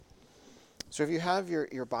So if you have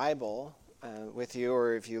your Bible with you,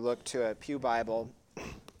 or if you look to a pew Bible,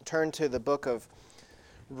 turn to the book of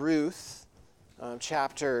Ruth,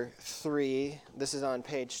 chapter 3. This is on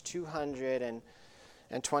page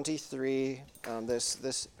 223.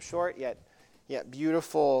 This short yet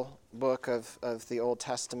beautiful book of the Old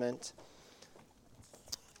Testament.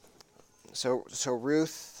 So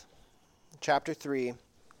Ruth, chapter 3,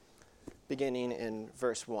 beginning in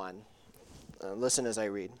verse 1. Listen as I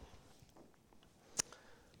read.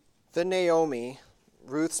 Then Naomi,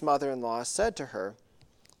 Ruth's mother-in-law, said to her,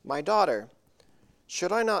 "My daughter,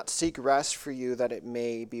 should I not seek rest for you that it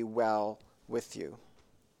may be well with you?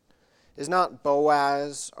 Is not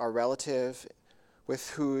Boaz our relative,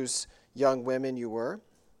 with whose young women you were?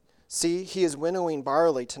 See, he is winnowing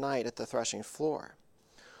barley tonight at the threshing floor.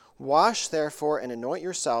 Wash therefore and anoint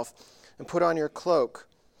yourself, and put on your cloak,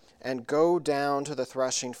 and go down to the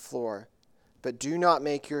threshing floor. But do not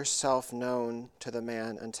make yourself known to the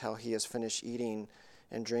man until he has finished eating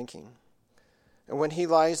and drinking. And when he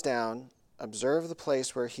lies down, observe the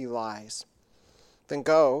place where he lies. Then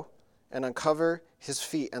go and uncover his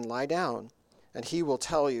feet and lie down, and he will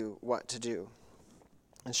tell you what to do."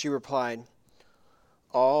 And she replied,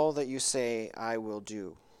 "All that you say I will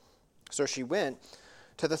do." So she went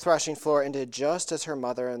to the threshing floor and did just as her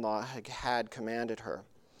mother-in-law had commanded her.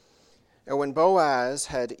 And when Boaz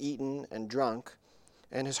had eaten and drunk,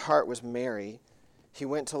 and his heart was merry, he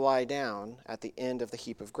went to lie down at the end of the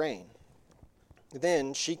heap of grain.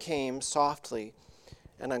 Then she came softly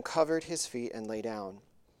and uncovered his feet and lay down.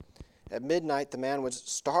 At midnight the man was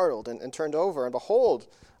startled and turned over, and behold,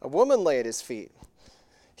 a woman lay at his feet.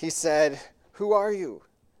 He said, "Who are you?"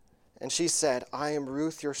 And she said, "I am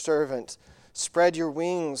Ruth your servant. Spread your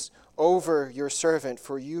wings over your servant,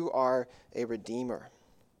 for you are a redeemer."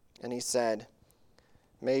 And he said,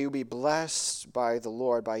 "May you be blessed by the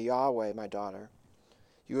Lord, by Yahweh, my daughter.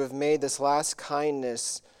 You have made this last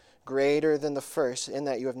kindness greater than the first, in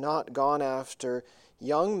that you have not gone after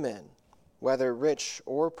young men, whether rich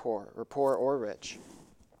or poor or rich.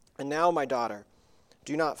 And now, my daughter,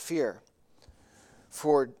 do not fear,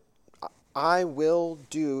 for I will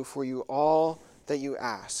do for you all that you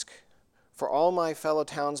ask. For all my fellow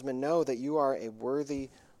townsmen know that you are a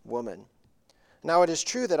worthy woman. Now it is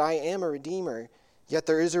true that I am a redeemer, yet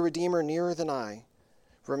there is a redeemer nearer than I.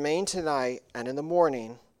 Remain tonight, and in the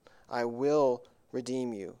morning I will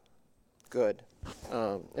redeem you. Good.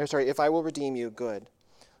 If I will redeem you, good.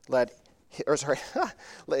 If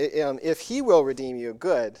he will redeem you,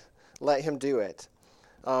 good. Let him do it.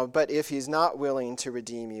 But if he's not willing to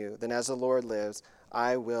redeem you, then as the Lord lives,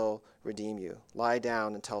 I will redeem you. Lie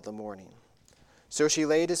down until the morning." So she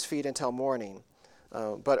laid his feet until morning,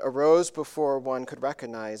 but arose before one could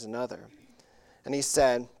recognize another. And he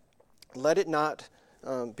said, "Let it not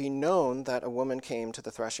be known that a woman came to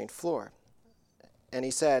the threshing floor." And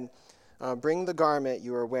he said, "Bring the garment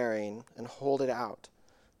you are wearing and hold it out."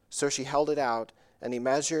 So she held it out, and he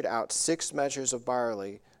measured out 6 measures of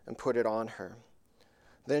barley and put it on her.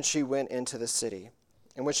 Then she went into the city.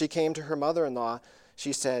 And when she came to her mother-in-law,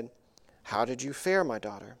 she said, "How did you fare, my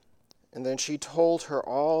daughter?" And then she told her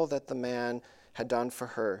all that the man had done for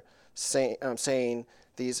her, saying,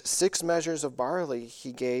 "These 6 measures of barley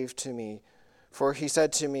he gave to me, for he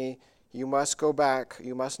said to me, you must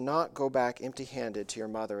not go back empty-handed to your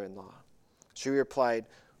mother-in-law." She replied,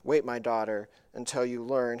 "Wait, my daughter, until you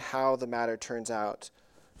learn how the matter turns out,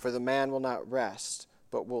 for the man will not rest,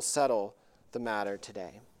 but will settle the matter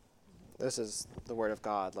today." This is the word of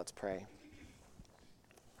God. Let's pray.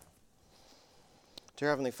 Dear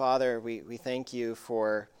Heavenly Father, we thank you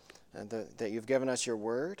for that you've given us your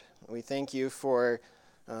word. We thank you for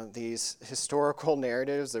these historical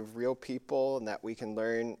narratives of real people, and that we can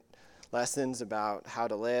learn lessons about how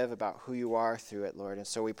to live, about who you are through it, Lord. And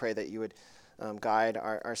so we pray that you would guide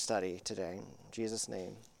our study today. In Jesus'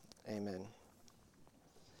 name, amen.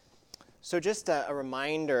 So just a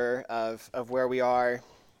reminder of where we are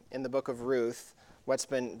in the book of Ruth, what's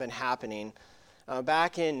been happening.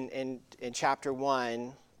 Back in chapter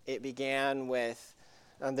 1, it began with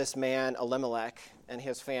this man, Elimelech, and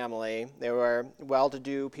his family. They were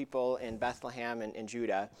well-to-do people in Bethlehem and in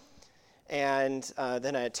Judah. And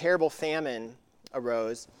then a terrible famine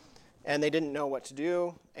arose, and they didn't know what to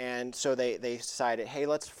do. And so they decided, hey,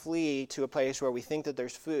 let's flee to a place where we think that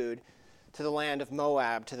there's food, to the land of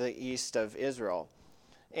Moab, to the east of Israel.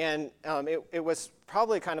 And it was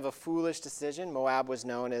probably kind of a foolish decision. Moab was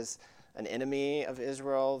known as an enemy of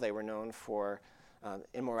Israel. They were known for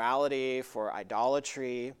immorality, for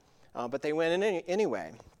idolatry, but they went in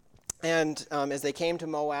anyway. And as they came to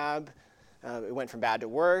Moab, it went from bad to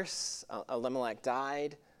worse. Elimelech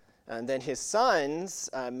died. And then his sons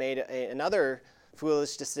made another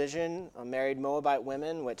foolish decision, married Moabite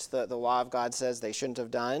women, which the law of God says they shouldn't have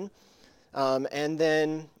done. And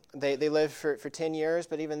then they lived for 10 years,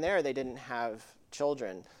 but even there they didn't have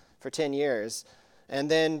children for 10 years. And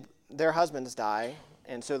then their husbands die,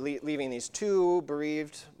 and so leaving these two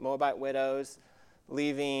bereaved Moabite widows,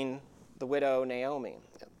 leaving the widow Naomi.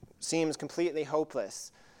 It seems completely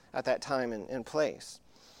hopeless at that time and place.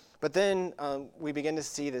 But then we begin to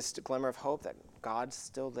see this glimmer of hope that God's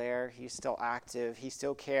still there, he's still active, he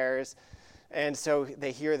still cares. And so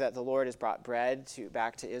they hear that the Lord has brought bread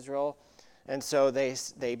back to Israel. And so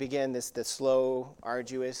they begin this slow,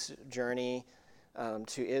 arduous journey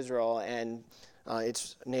to Israel. And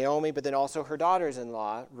it's Naomi, but then also her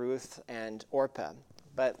daughters-in-law, Ruth and Orpah.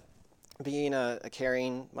 But being a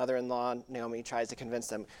caring mother-in-law, Naomi tries to convince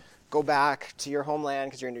them, go back to your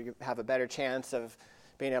homeland because you're going to have a better chance of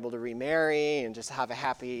being able to remarry and just have a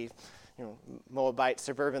happy, Moabite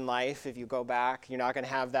suburban life if you go back. You're not going to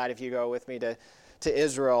have that if you go with me to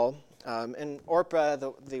Israel. And Orpah,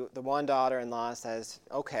 the one daughter-in-law, says,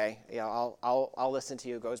 okay, I'll listen to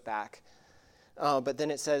you, goes back. But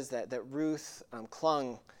then it says that Ruth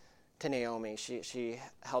clung to Naomi. She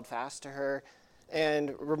held fast to her.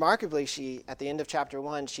 And remarkably, at the end of chapter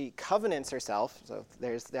 1, she covenants herself, so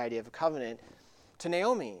there's the idea of a covenant, to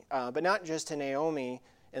Naomi. But not just to Naomi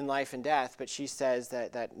in life and death, but she says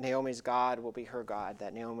that Naomi's God will be her God,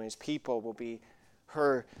 that Naomi's people will be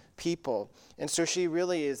her people. And so she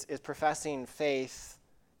really is professing faith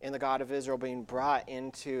in the God of Israel being brought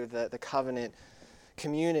into the covenant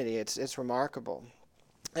community. It's remarkable.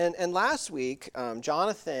 And last week,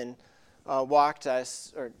 Jonathan walked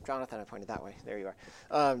us, or Jonathan, I pointed that way. There you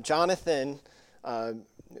are. Jonathan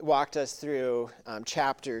walked us through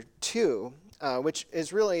chapter 2, which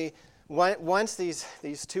is really once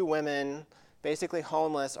these two women, basically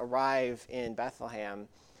homeless, arrive in Bethlehem.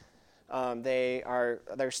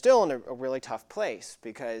 They're still in a really tough place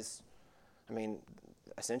because,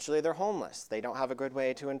 essentially they're homeless. They don't have a good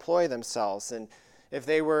way to employ themselves, and if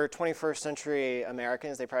they were 21st century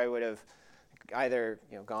Americans, they probably would have either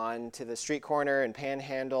gone to the street corner and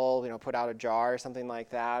panhandle, put out a jar or something like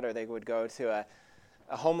that, or they would go to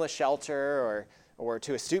a homeless shelter or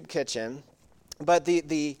to a soup kitchen. But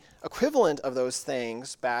the equivalent of those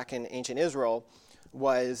things back in ancient Israel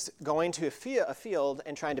was going to a field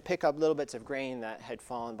and trying to pick up little bits of grain that had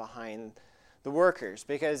fallen behind the workers.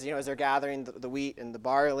 Because, as they're gathering the wheat and the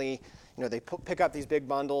barley, they pick up these big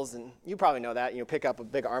bundles, and you probably know that. Pick up a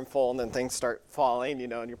big armful, and then things start falling,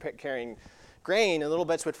 and you're carrying grain, and little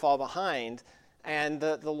bits would fall behind. And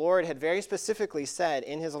the Lord had very specifically said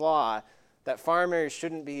in his law that farmers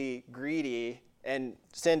shouldn't be greedy and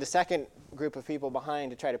send a second group of people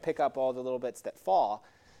behind to try to pick up all the little bits that fall.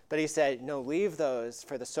 But he said, no, leave those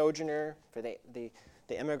for the sojourner, for the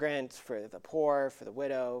immigrant, for the poor, for the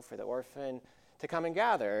widow, for the orphan, to come and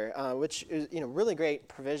gather, which is really great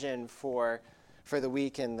provision for the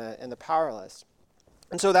weak and the powerless.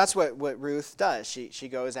 And so that's what Ruth does. She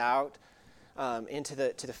goes out into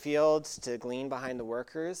the fields to glean behind the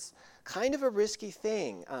workers. Kind of a risky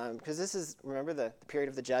thing, because this is, remember, the period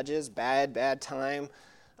of the judges, bad time.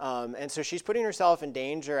 And so she's putting herself in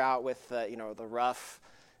danger out with the rough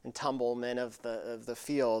and tumble men of the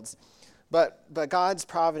fields. But God's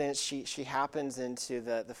providence, she happens into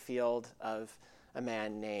the field of a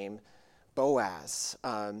man named Boaz.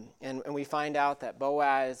 And we find out that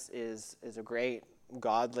Boaz is a great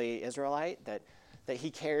godly Israelite, that he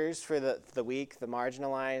cares for the weak, the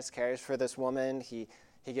marginalized, cares for this woman. He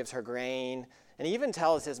gives her grain. And he even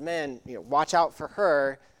tells his men, watch out for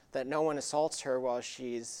her, that no one assaults her while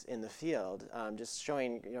she's in the field, just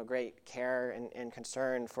showing great care and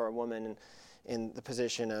concern for a woman in the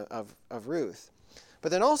position of Ruth.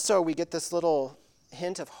 But then also we get this little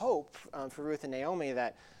hint of hope for Ruth and Naomi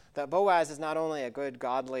that Boaz is not only a good,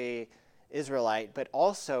 godly Israelite, but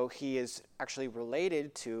also he is actually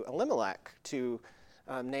related to Elimelech, to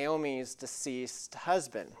Naomi's deceased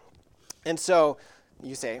husband. And so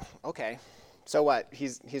you say, okay, so what?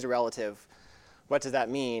 He's a relative. What does that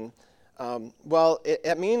mean? Well,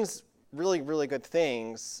 it means really, really good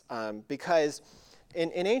things because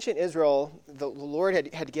in ancient Israel, the Lord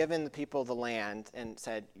had given the people the land and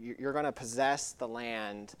said, you're going to possess the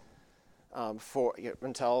land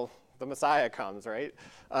until the Messiah comes, right?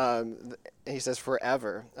 He says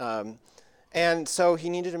forever. And so he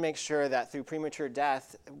needed to make sure that through premature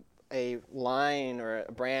death, a line or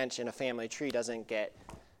a branch in a family tree doesn't get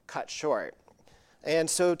cut short. And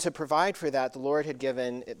so to provide for that, the Lord had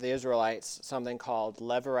given the Israelites something called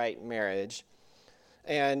Levirate marriage.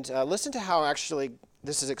 And listen to how actually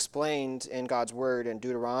this is explained in God's word in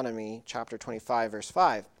Deuteronomy chapter 25, verse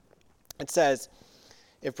 5. It says,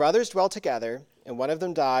 "If brothers dwell together, and one of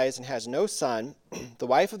them dies and has no son, the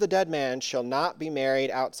wife of the dead man shall not be married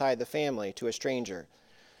outside the family to a stranger.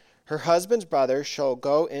 Her husband's brother shall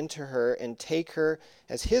go into her and take her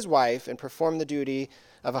as his wife and perform the duty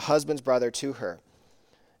of a husband's brother to her.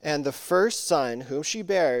 And the first son whom she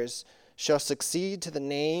bears shall succeed to the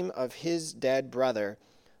name of his dead brother,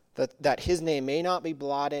 that his name may not be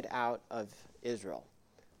blotted out of Israel."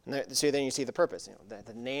 So then you see the purpose, that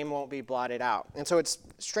the name won't be blotted out. And so it's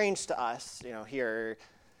strange to us, here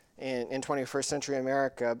in 21st century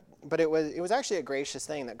America, but it was actually a gracious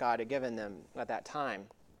thing that God had given them at that time,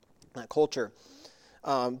 that culture.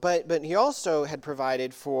 But he also had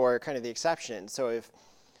provided for kind of the exception. So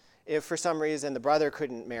if for some reason the brother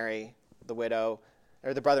couldn't marry the widow,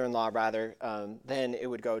 or the brother-in-law rather, then it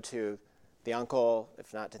would go to the uncle.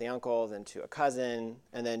 If not to the uncle, then to a cousin,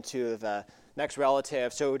 and then to the next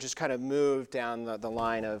relative. So it would just kind of move down the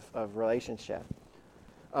line of relationship.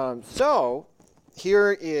 So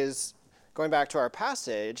here is, going back to our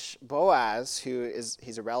passage, Boaz,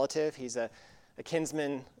 he's a relative, he's a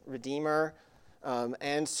kinsman redeemer,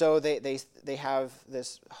 and so they have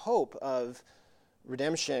this hope of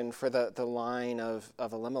redemption for the line of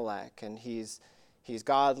Elimelech, and he's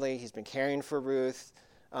godly, he's been caring for Ruth,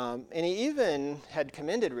 and he even had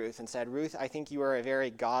commended Ruth and said, "Ruth, I think you are a very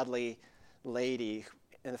godly lady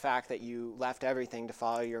in the fact that you left everything to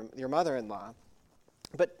follow your mother-in-law."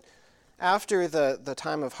 But after the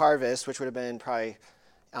time of harvest, which would have been probably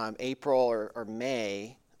April or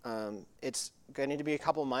May, it's going to be a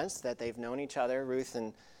couple months that they've known each other, Ruth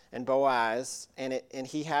and Boaz, and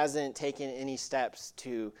he hasn't taken any steps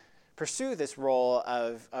to pursue this role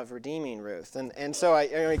of redeeming Ruth. And so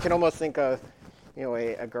I can almost think of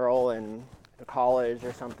a girl in college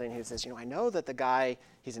or something who says, I know that the guy,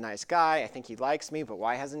 he's a nice guy, I think he likes me, but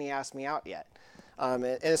why hasn't he asked me out yet? And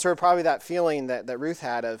it's sort of probably that feeling that Ruth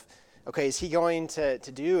had of, okay, is he going to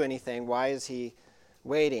do anything? Why is he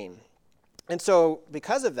waiting? And so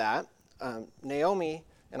because of that, Naomi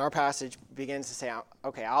in our passage begins to say,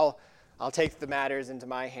 okay, I'll take the matters into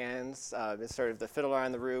my hands. It's sort of the fiddler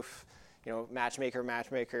on the roof,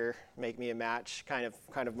 matchmaker, make me a match kind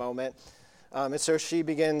of moment. And so she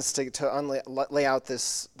begins to lay out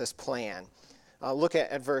this plan. Look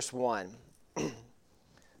at verse 1.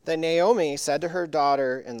 Then Naomi said to her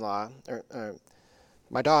daughter-in-law,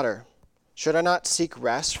 "My daughter, should I not seek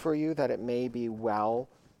rest for you that it may be well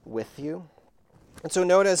with you?" And so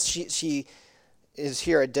notice she is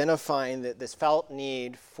here identifying this felt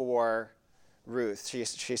need for Ruth.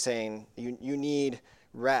 She's saying, you need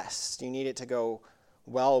rest. You need it to go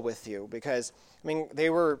well with you, because they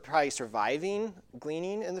were probably surviving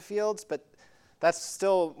gleaning in the fields, but that's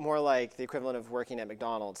still more like the equivalent of working at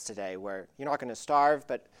McDonald's today, where you're not going to starve,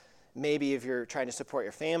 but maybe if you're trying to support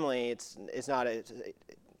your family, it's not a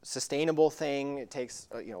sustainable thing. It takes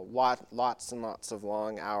lots and lots of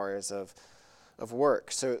long hours of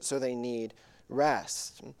work, so they need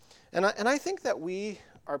rest. And I think that we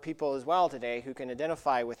are people as well today who can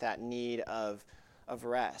identify with that need of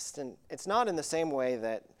rest. And it's not in the same way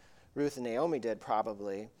that Ruth and Naomi did,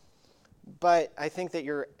 probably, but I think that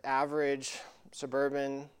your average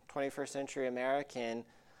suburban 21st century American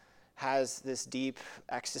has this deep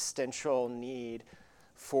existential need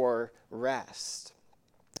for rest.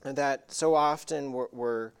 And that so often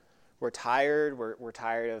we're tired, we're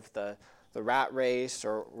tired of the rat race,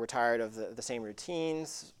 or we're tired of the same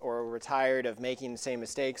routines, or we're tired of making the same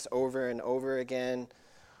mistakes over and over again,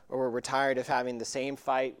 or we're tired of having the same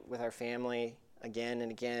fight with our family again and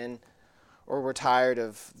again, or we're tired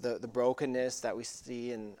of the brokenness that we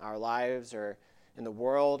see in our lives or in the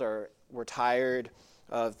world, or we're tired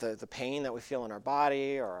of the pain that we feel in our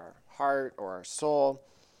body or our heart or our soul,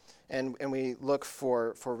 and we look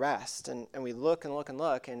for rest, and we look and look and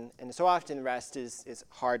look, and so often rest is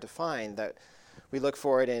hard to find. That we look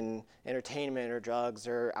for it in entertainment or drugs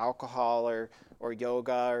or alcohol or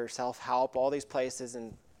yoga or self-help, all these places,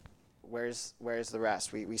 and where's the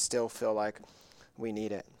rest? We still feel like we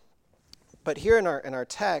need it. But here in our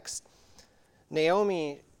text,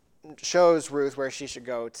 Naomi shows Ruth where she should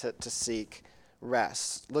go to seek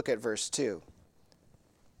rest. Look at verse 2.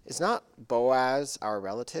 "Is not Boaz our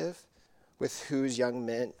relative, with whose young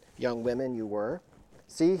women you were?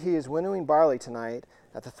 See, he is winnowing barley tonight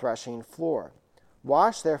at the threshing floor.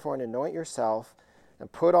 Wash therefore and anoint yourself,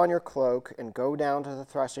 and put on your cloak, and go down to the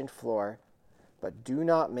threshing floor. But do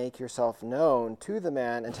not make yourself known to the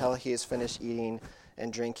man until he has finished eating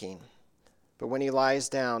and drinking. But when he lies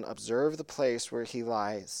down, observe the place where he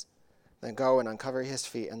lies. Then go and uncover his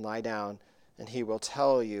feet and lie down and he will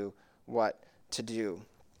tell you what to do.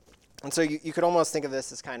 And so you could almost think of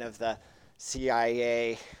this as kind of the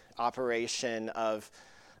CIA operation of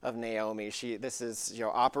Naomi. This is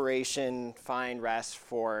Operation Find Rest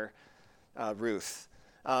for Ruth.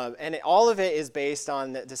 And all of it is based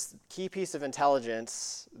on this key piece of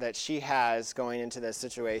intelligence that she has going into this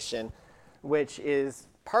situation, which is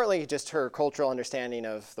partly just her cultural understanding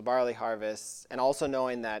of the barley harvest, and also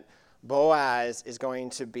knowing that Boaz is going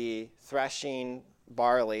to be threshing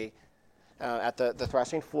barley at the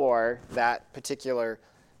threshing floor that particular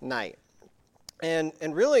night. And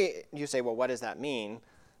really, you say, well, what does that mean?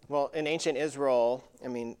 Well, in ancient Israel, I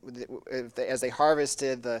mean, as they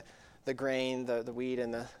harvested the grain, the wheat,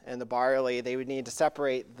 and the barley, they would need to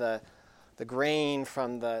separate the grain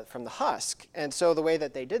from the husk. And so the way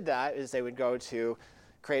that they did that is they would go to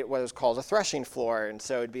create what was called a threshing floor. And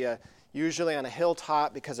so it'd be usually on a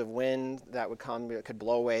hilltop because of wind that would come, it could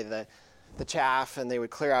blow away the chaff, and they would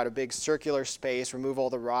clear out a big circular space, remove all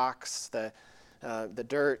the rocks, the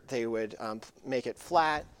dirt. They would make it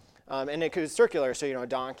flat. And it was circular, so a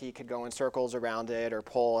donkey could go in circles around it, or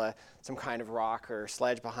pull some kind of rock or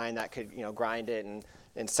sledge behind that could grind it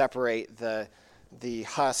and separate the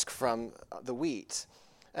husk from the wheat.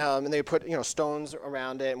 And they would put stones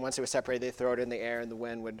around it, and once it was separated, they throw it in the air, and the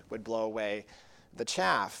wind would blow away the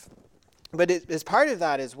chaff. But as part of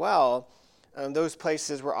that as well, those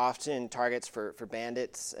places were often targets for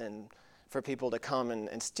bandits and for people to come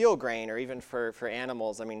and steal grain, or even for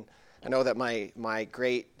animals. I mean, I know that my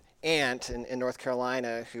great aunt in North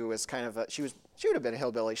Carolina, who was kind of she would have been a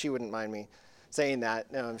hillbilly. She wouldn't mind me saying that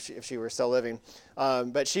if she were still living.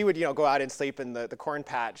 But she would go out and sleep in the corn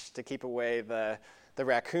patch to keep away the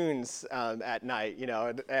raccoons at night.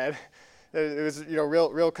 And it was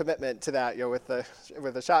real commitment to that with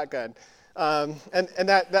the shotgun. And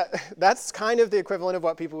that's kind of the equivalent of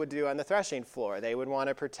what people would do on the threshing floor. They would want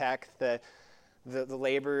to protect the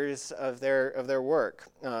labors of their work.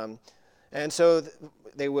 And so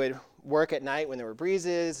they would work at night when there were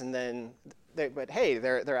breezes, and then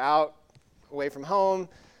they're out away from home.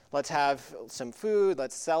 Let's have some food.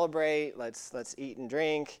 Let's celebrate. Let's eat and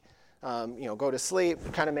drink. Go to sleep.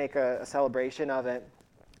 Kind of make a celebration of it.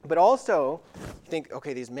 But also think,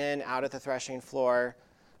 okay, these men out at the threshing floor,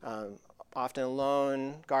 often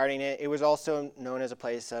alone, guarding it. It was also known as a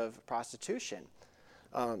place of prostitution.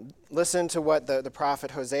 Listen to what the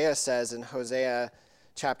prophet Hosea says in Hosea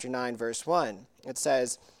chapter 9, verse 1. It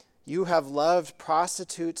says, "You have loved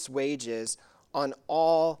prostitutes' wages on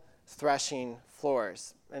all threshing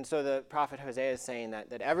floors." And so the prophet Hosea is saying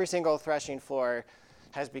that every single threshing floor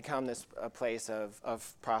has become a place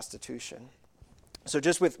of prostitution. So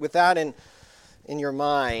just with that in your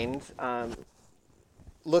mind,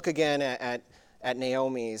 look again at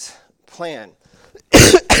Naomi's plan.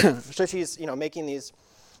 So she's making these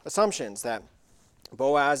assumptions that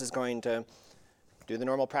Boaz is going to do the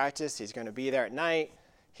normal practice. He's going to be there at night.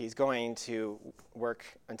 He's going to work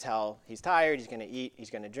until he's tired. He's going to eat. He's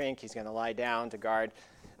going to drink. He's going to lie down to guard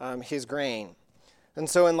his grain. And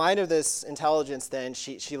so in light of this intelligence, then,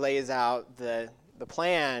 she lays out the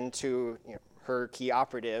plan to her key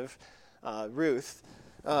operative, Ruth.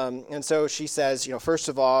 And so she says, first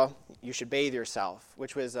of all, you should bathe yourself,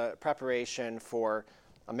 which was a preparation for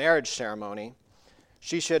a marriage ceremony.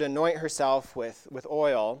 She should anoint herself with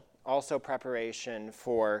oil, also preparation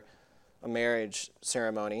for a marriage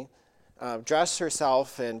ceremony. Dress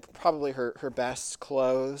herself in probably her best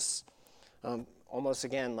clothes, almost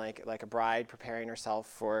again like a bride preparing herself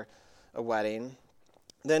for a wedding.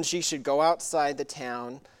 Then she should go outside the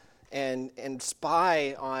town and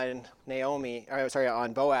spy on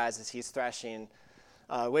on Boaz as he's threshing,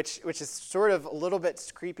 which is sort of a little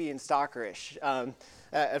bit creepy and stalkerish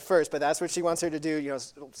at first, but that's what she wants her to do.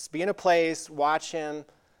 Be in a place, watch him,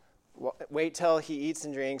 wait till he eats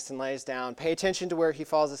and drinks and lays down, pay attention to where he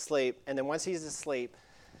falls asleep, and then once he's asleep,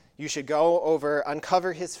 you should go over,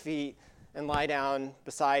 uncover his feet, and lie down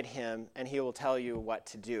beside him, and he will tell you what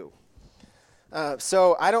to do.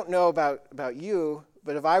 So I don't know about you,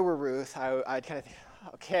 but if I were Ruth, I'd kind of think,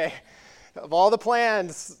 okay, of all the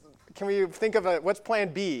plans, can we think of what's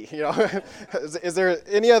plan B? Is there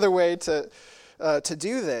any other way to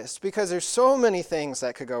do this? Because there's so many things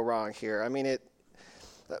that could go wrong here. I mean,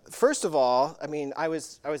 first of all, I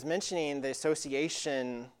was mentioning the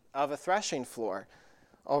association of a threshing floor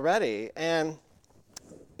already, and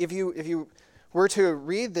if you were to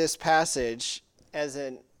read this passage as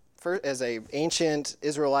a ancient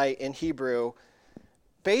Israelite in Hebrew,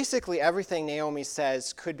 basically everything Naomi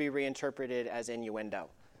says could be reinterpreted as innuendo.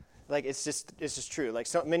 Like it's just true. Like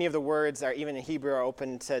so many of the words are even in Hebrew are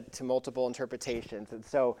open to multiple interpretations, and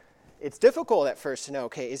so it's difficult at first to know,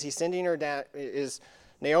 okay, is he sending her down, is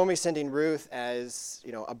Naomi sending Ruth as,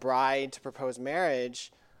 a bride to propose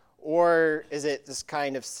marriage, or is it this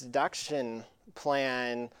kind of seduction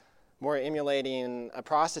plan, more emulating a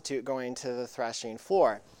prostitute going to the threshing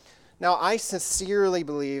floor? Now, I sincerely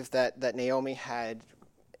believe that Naomi had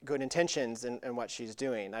good intentions in what she's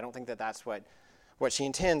doing. I don't think that that's what she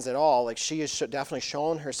intends at all. Like, she has definitely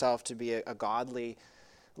shown herself to be a godly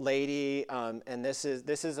lady, and this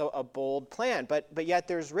is a bold plan. But yet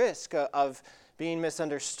there's risk of being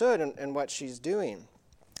misunderstood in what she's doing.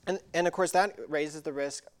 And of course, that raises the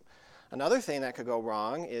risk. Another thing that could go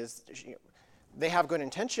wrong is they have good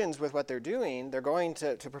intentions with what they're doing. They're going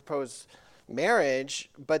to propose marriage,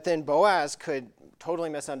 but then Boaz could totally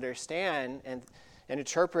misunderstand and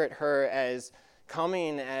interpret her as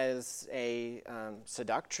coming as a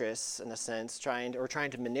seductress, in a sense, trying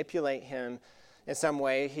to manipulate him in some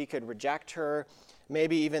way. He could reject her,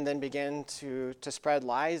 maybe even then begin to spread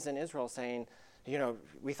lies in Israel, saying,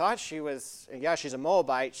 we thought she's a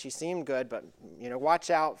Moabite, she seemed good, but watch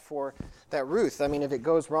out for that Ruth. I mean, if it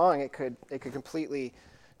goes wrong, it could completely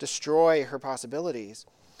destroy her possibilities.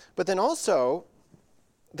 But then also,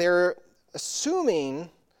 they're assuming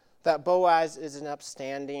that Boaz is an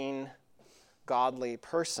upstanding, godly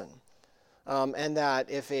person, and that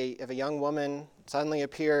if a young woman suddenly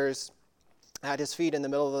appears at his feet in the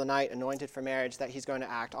middle of the night, anointed for marriage, that he's going to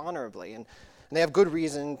act honorably. And they have good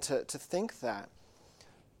reason to think that.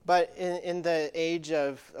 But in the age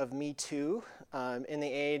of Me Too, in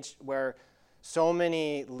the age where so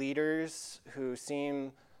many leaders who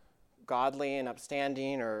seem godly and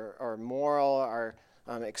upstanding or moral are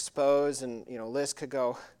exposed, and lists could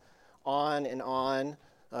go on and on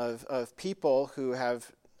of people who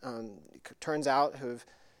have, turns out, who've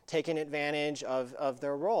taken advantage of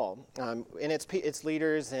their role. And it's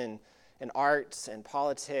leaders in arts and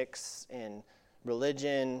politics and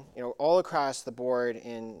religion, all across the board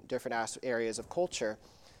in different areas of culture.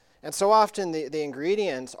 And so often the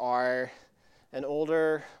ingredients are an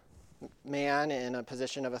older man in a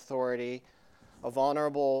position of authority, a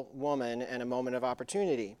vulnerable woman, and a moment of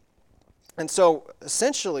opportunity. And so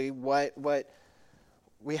essentially what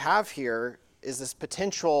we have here is this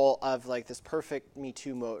potential of like this perfect Me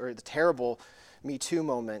Too or the terrible Me Too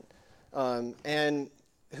moment. And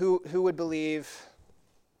who would believe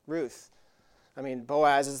Ruth? I mean,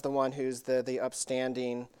 Boaz is the one who's the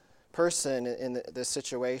upstanding person in this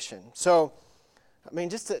situation. So, I mean,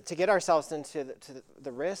 just to get ourselves into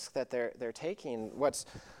the risk that they're taking,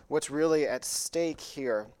 what's really at stake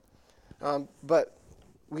here. But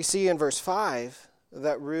we see in verse 5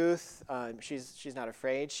 that Ruth, she's not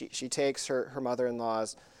afraid. She takes her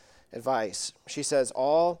mother-in-law's advice. She says,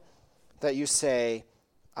 "All that you say,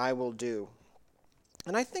 I will do."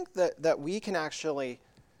 And I think that we can actually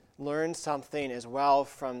learn something as well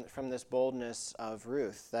from this boldness of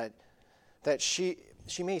Ruth, that she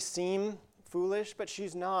may seem foolish, but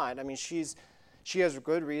she's not. I mean, she has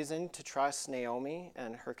good reason to trust Naomi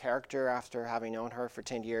and her character after having known her for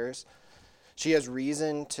 10 years. She has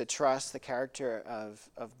reason to trust the character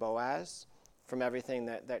of Boaz from everything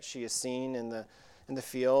that she has seen in the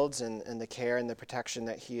fields and the care and the protection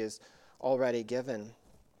that he has already given.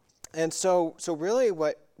 And so really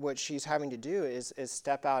what she's having to do is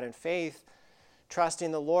step out in faith,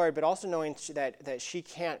 trusting the Lord, but also knowing that she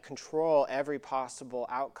can't control every possible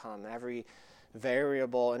outcome, every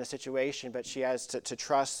variable in a situation, but she has to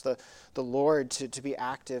trust the Lord to be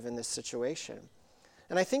active in this situation.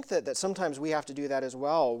 And I think that sometimes we have to do that as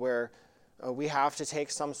well, where we have to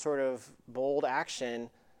take some sort of bold action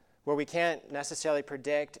where we can't necessarily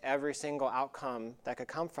predict every single outcome that could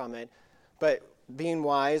come from it, but being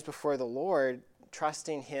wise before the Lord,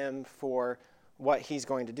 trusting him for what he's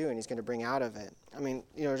going to do and he's going to bring out of it. I mean,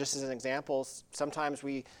 just as an example, sometimes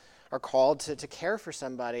we are called to care for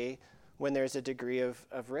somebody when there's a degree of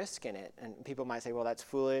risk in it. And people might say, well, that's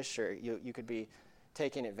foolish, or you could be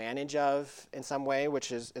taken advantage of in some way,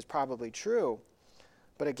 which is probably true.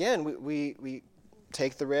 But again, we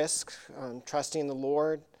take the risk, trusting the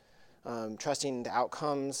Lord, trusting the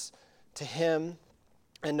outcomes to him,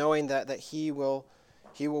 and knowing that he will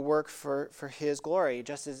work for his glory,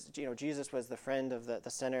 just as Jesus was the friend of the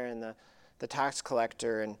sinner and the tax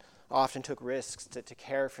collector, and often took risks to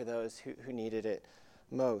care for those who needed it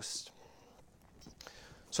most.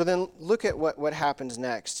 So then look at what happens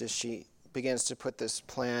next as she begins to put this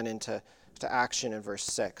plan into action in verse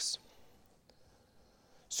 6.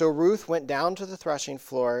 So Ruth went down to the threshing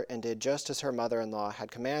floor and did just as her mother-in-law had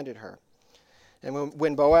commanded her. And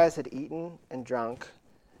when Boaz had eaten and drunk,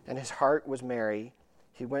 and his heart was merry,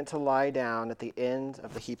 he went to lie down at the end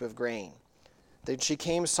of the heap of grain. Then she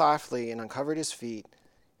came softly and uncovered his feet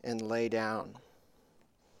and lay down.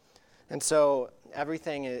 And so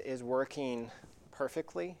everything is working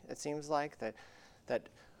perfectly, it seems like, that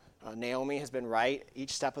Naomi has been right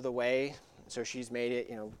each step of the way. So she's made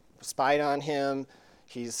it, spied on him.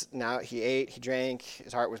 He ate, he drank,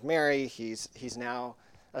 his heart was merry. He's now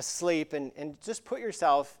asleep. And just put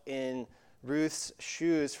yourself in Ruth's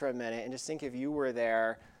shoes for a minute and just think if you were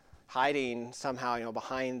there hiding somehow,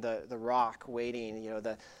 behind the rock, waiting.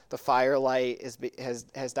 The firelight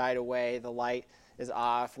has died away. The light is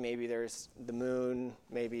off. Maybe there's the moon,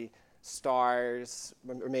 maybe stars,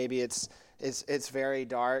 or maybe it's very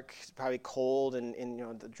dark, probably cold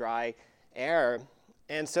and the dry air.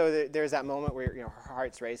 And so there's that moment where her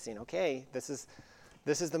heart's racing. Okay, this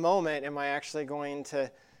is the moment. Am I actually going to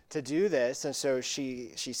do this? And so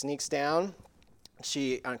she sneaks down.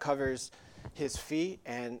 She uncovers his feet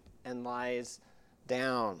and lies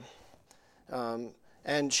down.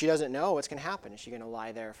 And she doesn't know what's going to happen. Is she going to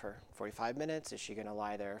lie there for 45 minutes? Is she going to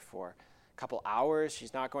lie there for a couple hours?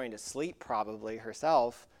 She's not going to sleep probably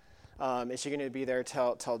herself. Is she going to be there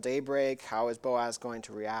till daybreak? How is Boaz going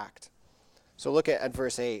to react? So look at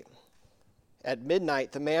verse 8. At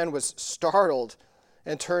midnight, the man was startled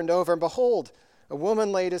and turned over, and behold, a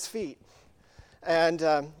woman lay at his feet. And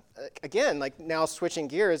again, like now switching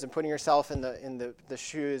gears and putting yourself in the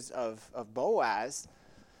shoes of Boaz.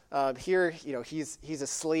 Here, he's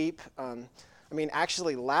asleep.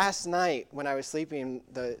 Actually, last night when I was sleeping,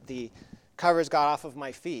 the covers got off of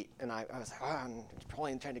my feet, and I was like, I'm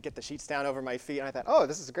trying to get the sheets down over my feet, and I thought, oh,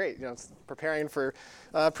 this is great. It's preparing for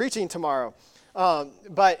preaching tomorrow.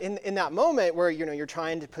 But in that moment where you're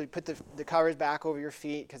trying to put the covers back over your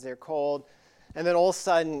feet because they're cold, and then all of a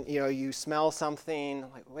sudden you smell something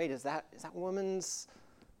like, wait, is that woman's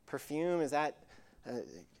perfume? Is that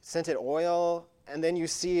scented oil? And then you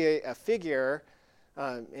see a figure,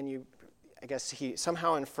 and I guess he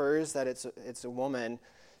somehow infers that it's a woman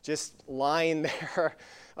just lying there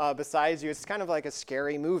beside you. It's kind of like a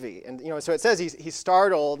scary movie. And so it says he's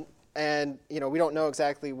startled, and we don't know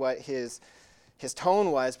exactly what his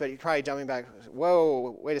tone was, but he's probably jumping back.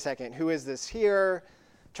 Whoa, wait a second, who is this here?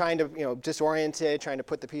 Trying to disoriented, trying to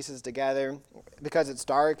put the pieces together. Because it's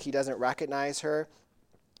dark, he doesn't recognize her.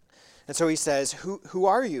 And so he says, who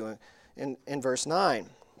are you? In verse 9.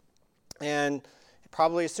 And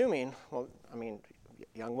probably assuming,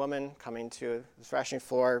 young woman coming to the threshing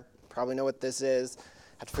floor, probably know what this is,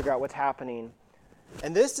 have to figure out what's happening.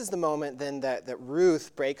 And this is the moment then that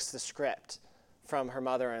Ruth breaks the script from her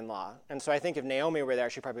mother-in-law. And so I think if Naomi were there,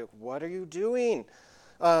 she'd probably be like, what are you doing?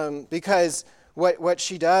 Because what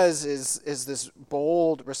she does is this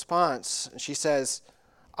bold response. She says,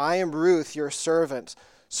 I am Ruth, your servant.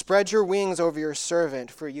 Spread your wings over your servant,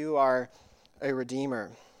 for you are a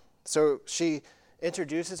redeemer. So she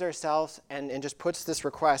introduces herself and just puts this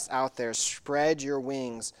request out there. Spread your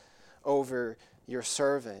wings over your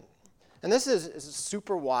servant. And this is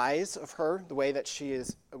super wise of her, the way that she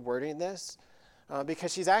is wording this,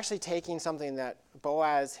 because she's actually taking something that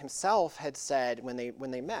Boaz himself had said when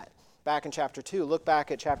they met. Back in chapter 2, look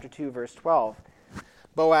back at chapter 2, verse 12.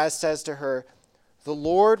 Boaz says to her, the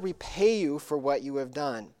Lord repay you for what you have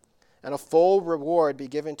done, and a full reward be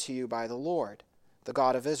given to you by the Lord, the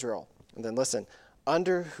God of Israel. And then listen,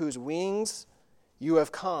 under whose wings you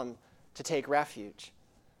have come to take refuge.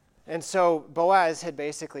 And so Boaz had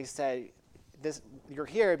basically said, you're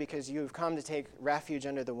here because you've come to take refuge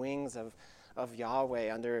under the wings of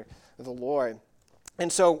Yahweh, under the Lord.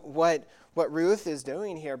 And so what Ruth is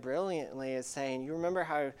doing here brilliantly is saying, you remember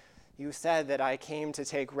how you said that I came to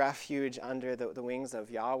take refuge under the wings of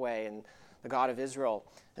Yahweh and the God of Israel.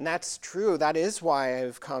 And that's true. That is why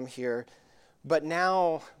I've come here. But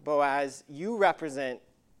now, Boaz, you represent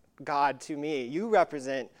God to me. You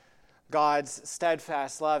represent God's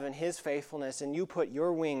steadfast love and his faithfulness, and you put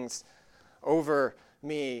your wings over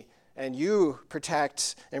me, and you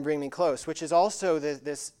protect and bring me close, which is also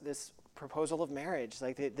this proposal of marriage,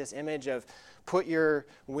 like this image of put your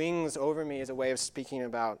wings over me is a way of speaking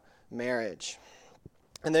about marriage.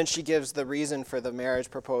 And then she gives the reason for the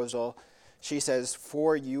marriage proposal. She says,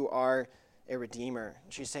 for you are a redeemer.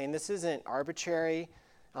 She's saying this isn't arbitrary.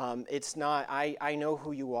 It's not, I know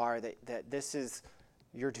who you are, that this is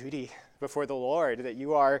your duty before the Lord, that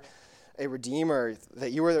you are a redeemer,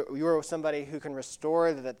 that you are somebody who can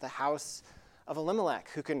restore the house of Elimelech,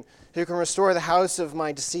 who can restore the house of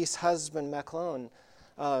my deceased husband, Machlon.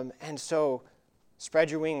 And so spread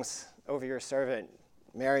your wings over your servant.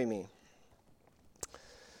 Marry me.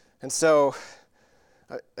 And so,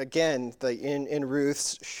 again, in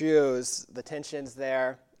Ruth's shoes, the tension's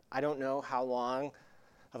there. I don't know how long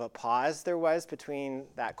of a pause there was between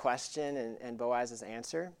that question and Boaz's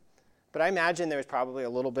answer. But I imagine there was probably a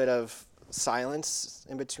little bit of silence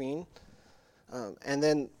in between. And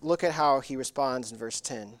then look at how he responds in verse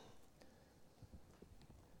 10.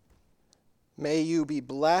 May you be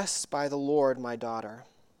blessed by the Lord, my daughter.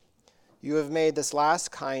 You have made this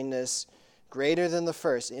last kindness greater than the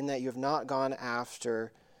first, in that you have not gone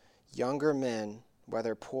after younger men,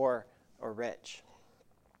 whether poor or rich.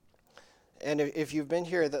 And if you've been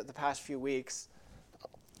here the past few weeks,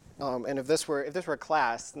 and if this were a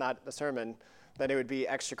class, not a sermon, then it would be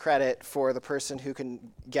extra credit for the person who can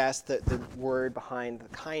guess the word behind the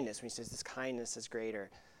kindness when he says this kindness is greater.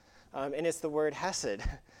 And it's the word hesed,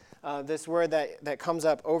 this word that comes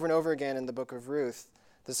up over and over again in the book of Ruth.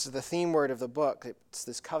 This is the theme word of the book. It's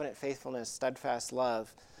this covenant faithfulness, steadfast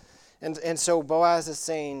love. And so Boaz is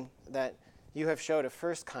saying that you have showed a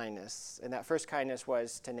first kindness, and that first kindness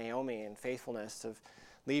was to Naomi and faithfulness of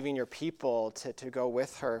leaving your people to go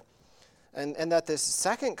with her. And that this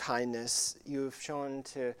second kindness you've shown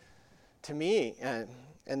to me,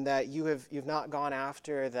 and that you've not gone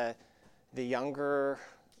after the younger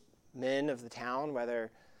men of the town,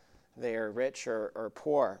 whether they are rich or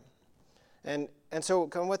poor. And so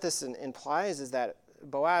what this implies is that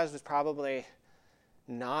Boaz was probably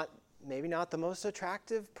maybe not the most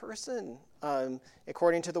attractive person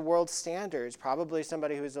according to the world's standards, probably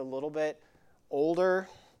somebody who's a little bit older.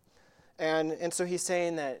 And so he's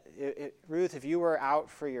saying that, Ruth, if you were out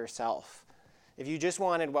for yourself, if you just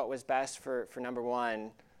wanted what was best for number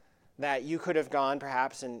one, that you could have gone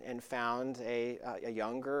perhaps and found a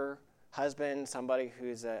younger husband, somebody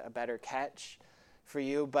who's a better catch for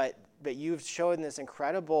you, but you've shown this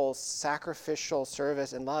incredible sacrificial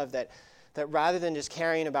service and love that rather than just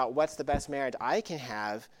caring about what's the best marriage I can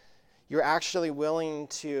have, you're actually willing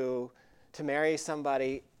to marry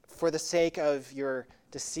somebody for the sake of your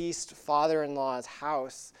deceased father-in-law's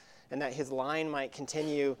house, and that his line might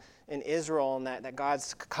continue in Israel, and that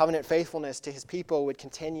God's covenant faithfulness to his people would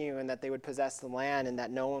continue, and that they would possess the land, and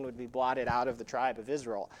that no one would be blotted out of the tribe of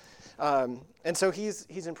Israel. And so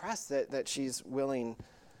he's impressed that she's willing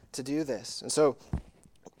to do this. And so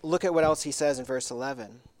look at what else he says in verse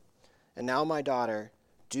 11. And now, my daughter,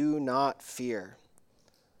 do not fear.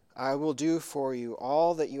 I will do for you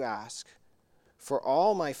all that you ask. For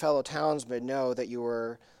all my fellow townsmen know that you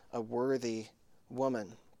are a worthy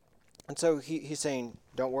woman. And so he's saying,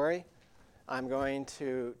 don't worry. I'm going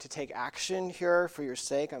to take action here for your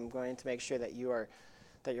sake. I'm going to make sure that you're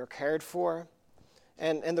cared for.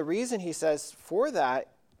 And the reason he says for that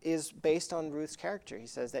is based on Ruth's character. He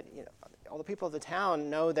says that all the people of the town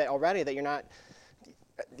know that already that you're not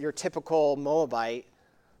your typical Moabite,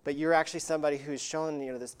 but you're actually somebody who's shown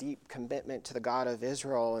this deep commitment to the God of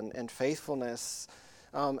Israel and faithfulness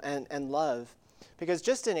and love. Because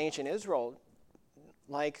just in ancient Israel,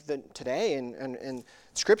 like today, and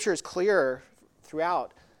Scripture is clear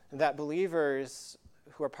throughout that believers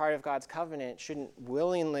who are part of God's covenant shouldn't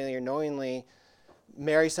willingly or knowingly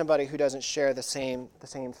marry somebody who doesn't share the same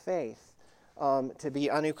faith, to be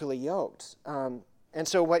unequally yoked. And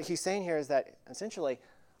so what he's saying here is that essentially,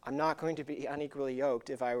 I'm not going to be unequally yoked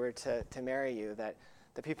if I were to marry you, that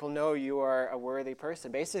the people know you are a worthy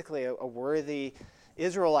person, basically a worthy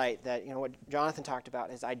Israelite, that what Jonathan talked about,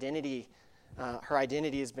 his identity, her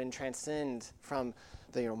identity has been transcended from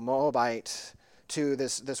the Moabite to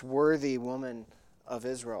this worthy woman of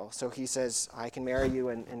Israel. So he says, I can marry you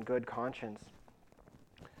in good conscience.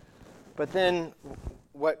 But then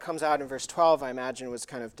what comes out in verse 12, I imagine, was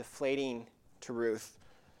kind of deflating to Ruth,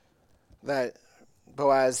 that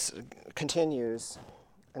Boaz continues,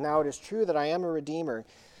 and now it is true that I am a redeemer,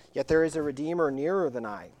 yet there is a redeemer nearer than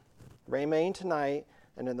I. Remain tonight,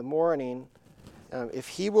 and in the morning, if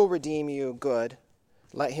he will redeem you, good,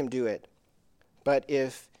 let him do it. But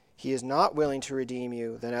if he is not willing to redeem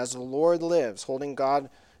you, then as the Lord lives, holding God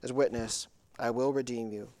as witness, I will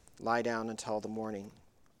redeem you. Lie down until the morning.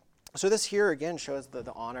 So this here again shows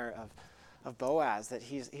the honor of Boaz, that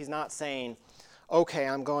he's not saying, okay,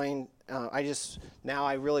 I'm going,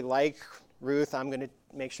 I really like Ruth, I'm going to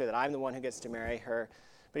make sure that I'm the one who gets to marry her.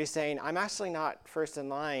 But he's saying, I'm actually not first in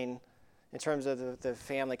line in terms of the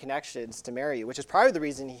family connections to marry you, which is probably the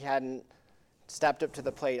reason he hadn't stepped up to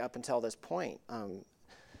the plate up until this point.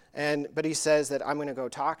 But he says that I'm going to go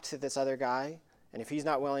talk to this other guy, and if he's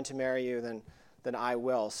not willing to marry you, then I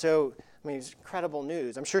will. So, it's incredible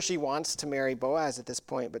news. I'm sure she wants to marry Boaz at this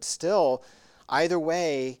point, but still, either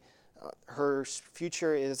way, her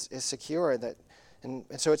future is secure. And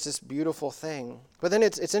so it's this beautiful thing. But then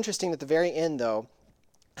it's interesting at the very end, though,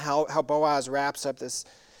 how Boaz wraps up this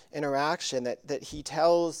interaction, that he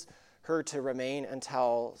tells her to remain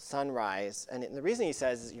until sunrise. And the reason he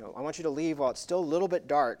says is, I want you to leave while it's still a little bit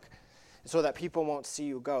dark so that people won't see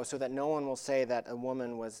you go, so that no one will say that a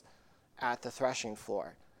woman was at the threshing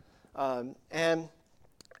floor. And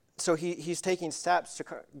so he's taking steps to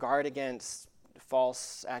guard against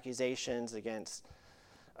false accusations, against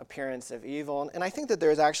appearance of evil. And I think that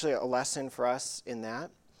there's actually a lesson for us in that,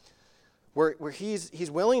 where he's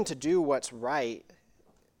willing to do what's right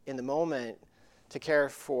in the moment to care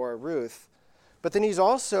for Ruth, but then he's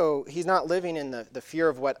not living in the fear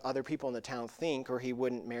of what other people in the town think, or he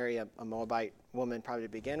wouldn't marry a Moabite woman probably to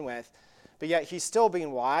begin with, but yet he's still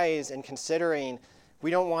being wise and considering we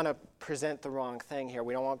don't want to present the wrong thing here.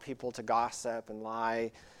 We don't want people to gossip and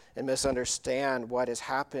lie and misunderstand what has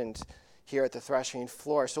happened here at the threshing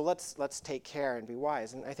floor. So let's take care and be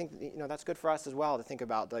wise. And I think that's good for us as well to think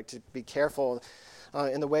about, like to be careful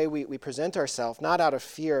in the way we present ourselves, not out of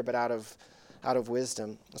fear, but out of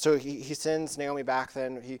wisdom. So he sends Naomi back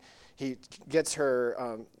then. He gets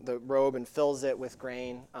her the robe and fills it with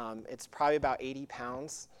grain. It's probably about 80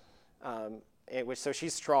 pounds, so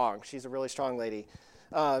she's strong. She's a really strong lady.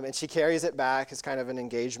 And she carries it back as kind of an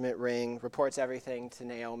engagement ring, reports everything to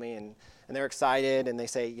Naomi, and they're excited, and they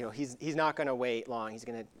say, he's not going to wait long. He's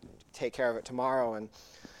going to take care of it tomorrow,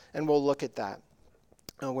 and we'll look at that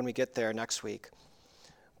when we get there next week.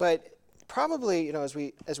 But probably,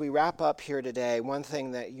 as we wrap up here today, one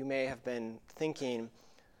thing that you may have been thinking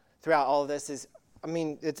throughout all of this is,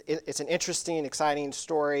 it's an interesting, exciting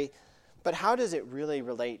story, but how does it really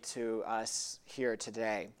relate to us here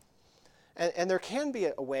today? And there can be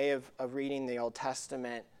a way of reading the Old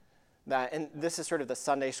Testament and this is sort of the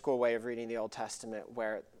Sunday school way of reading the Old Testament,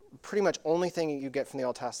 where pretty much only thing you get from the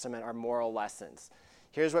Old Testament are moral lessons.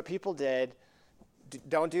 Here's what people did.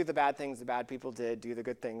 Don't do the bad things the bad people did. Do the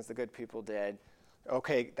good things the good people did.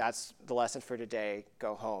 Okay, that's the lesson for today.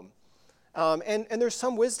 Go home. And there's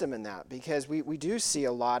some wisdom in that, because we do see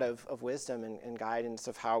a lot of wisdom and guidance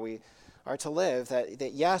of how we are to live,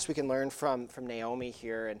 that yes, we can learn from Naomi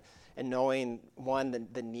here, and knowing, one,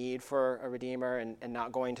 the need for a redeemer, and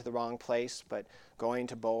not going to the wrong place, but going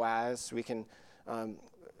to Boaz. We can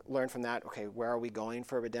learn from that, okay, where are we going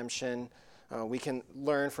for redemption? We can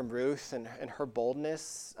learn from Ruth and her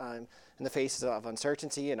boldness in the face of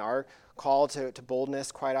uncertainty, and our call to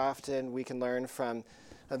boldness quite often. We can learn from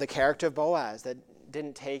the character of Boaz, that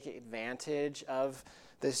didn't take advantage of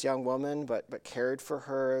this young woman, but cared for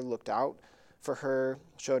her, looked out for her,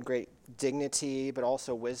 showed great dignity, but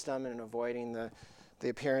also wisdom in avoiding the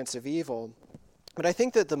appearance of evil. But I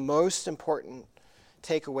think that the most important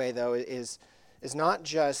takeaway, though, is not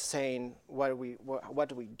just saying what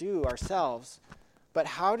do we do ourselves, but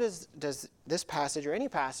how does this passage or any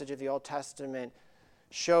passage of the Old Testament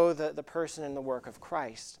show the person and the work of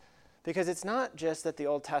Christ? Because it's not just that the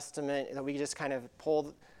Old Testament, that we just kind of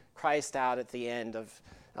pull Christ out at the end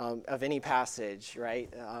of any passage,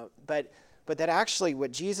 right? But that actually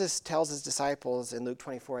what Jesus tells his disciples in Luke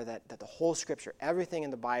 24, that the whole Scripture, everything in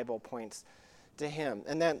the Bible points to him.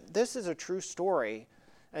 And that this is a true story.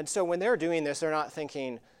 And so when they're doing this, they're not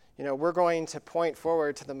thinking, we're going to point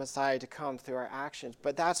forward to the Messiah to come through our actions.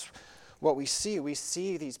 But that's what we see. We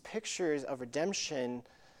see these pictures of redemption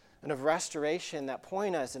and of restoration that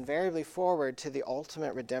point us invariably forward to the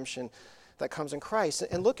ultimate redemption that comes in Christ.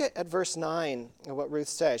 And look at verse 9 of what Ruth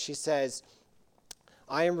says. She says,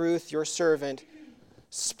 I am Ruth, your servant.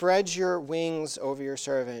 Spread your wings over your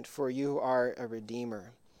servant, for you are a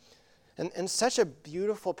redeemer. And such a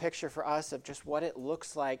beautiful picture for us of just what it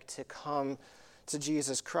looks like to come to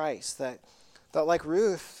Jesus Christ. That like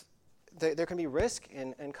Ruth, there can be risk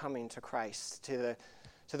in coming to Christ, to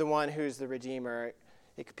the one who's the redeemer.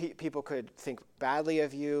 People could think badly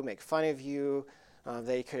of you, make fun of you.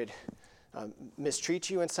 They could mistreat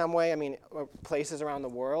you in some way. Places around the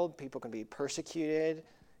world, people can be persecuted,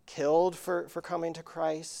 killed for coming to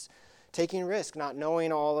Christ, taking risk, not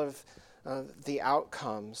knowing all of the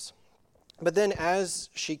outcomes. But then as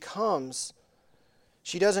she comes,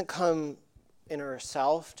 she doesn't come in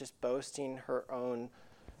herself, just boasting her own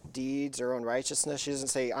deeds, her own righteousness. She doesn't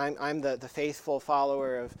say, I'm the faithful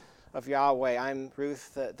follower of Yahweh. I'm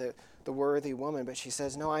Ruth, the worthy woman. But she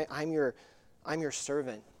says, no, I'm your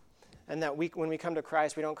servant. And that when we come to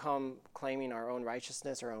Christ, we don't come claiming our own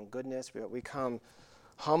righteousness, our own goodness, but we come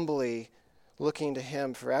humbly looking to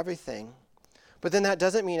him for everything. But then that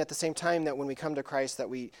doesn't mean at the same time that when we come to Christ that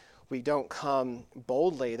we don't come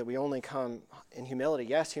boldly, that we only come in humility.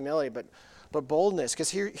 Yes, humility, but boldness. Because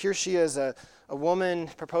here she is, a woman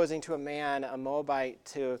proposing to a man, a Moabite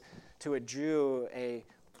to a Jew, a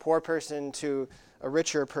poor person to a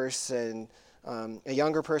richer person, a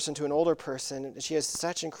younger person to an older person. She has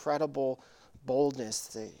such incredible boldness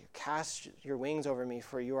to cast your wings over me,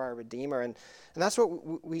 for you are a redeemer. And that's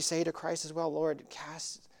what we say to Christ as well. Lord,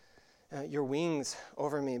 cast your wings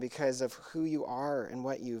over me because of who you are and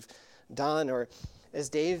what you've done. Or as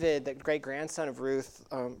David, the great-grandson of Ruth,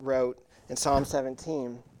 wrote in Psalm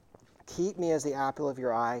 17, keep me as the apple of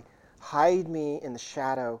your eye, hide me in the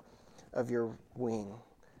shadow of your wing.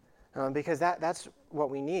 Because that's what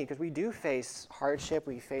we need, because we do face hardship,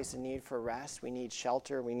 we face a need for rest, we need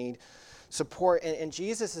shelter, we need support. And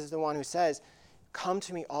Jesus is the one who says, come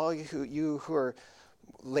to me, all you who are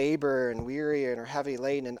labor and weary and are heavy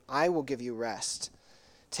laden, and I will give you rest.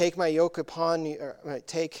 Take my yoke upon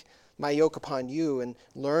you, and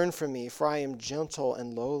learn from me, for I am gentle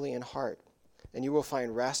and lowly in heart, and you will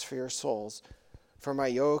find rest for your souls. For my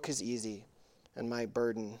yoke is easy, and my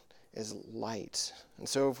burden is light. And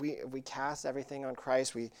so if we cast everything on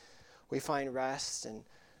Christ, we find rest. And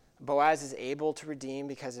Boaz is able to redeem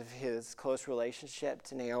because of his close relationship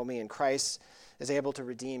to Naomi, and Christ is able to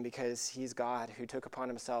redeem because he's God who took upon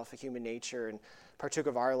himself a human nature and partook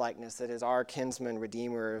of our likeness, that is our kinsman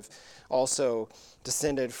redeemer, also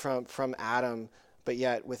descended from Adam, but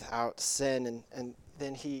yet without sin. And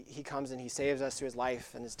then he comes and he saves us through his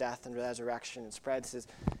life and his death and resurrection, and spreads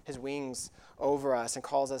his wings over us and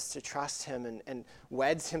calls us to trust him, and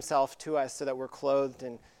weds himself to us so that we're clothed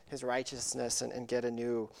in his righteousness and get a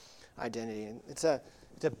new identity. And it's a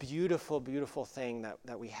beautiful, beautiful thing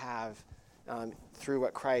that we have through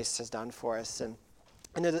what Christ has done for us. And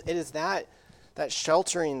it is that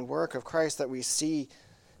sheltering work of Christ that we see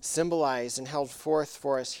symbolized and held forth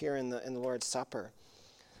for us here in the Lord's Supper.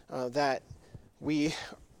 That we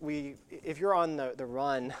if you're on the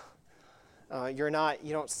run, you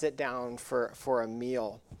don't sit down for a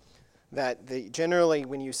meal. That generally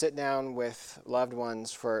when you sit down with loved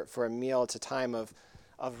ones for a meal, it's a time of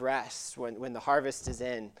rest when the harvest is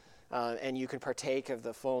in, and you can partake of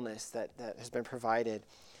the fullness that has been provided.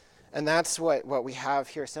 And that's what we have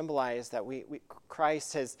here symbolized, that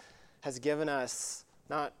Christ has given us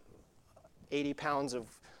not 80 pounds of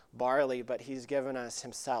barley, but he's given us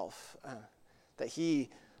himself, that he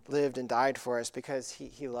lived and died for us because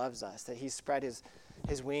he loves us, that he spread his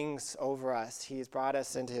wings over us. He's brought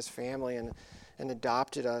us into his family and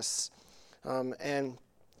adopted us. And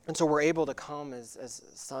so we're able to come as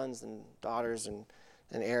sons and daughters and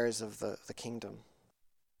heirs of the kingdom.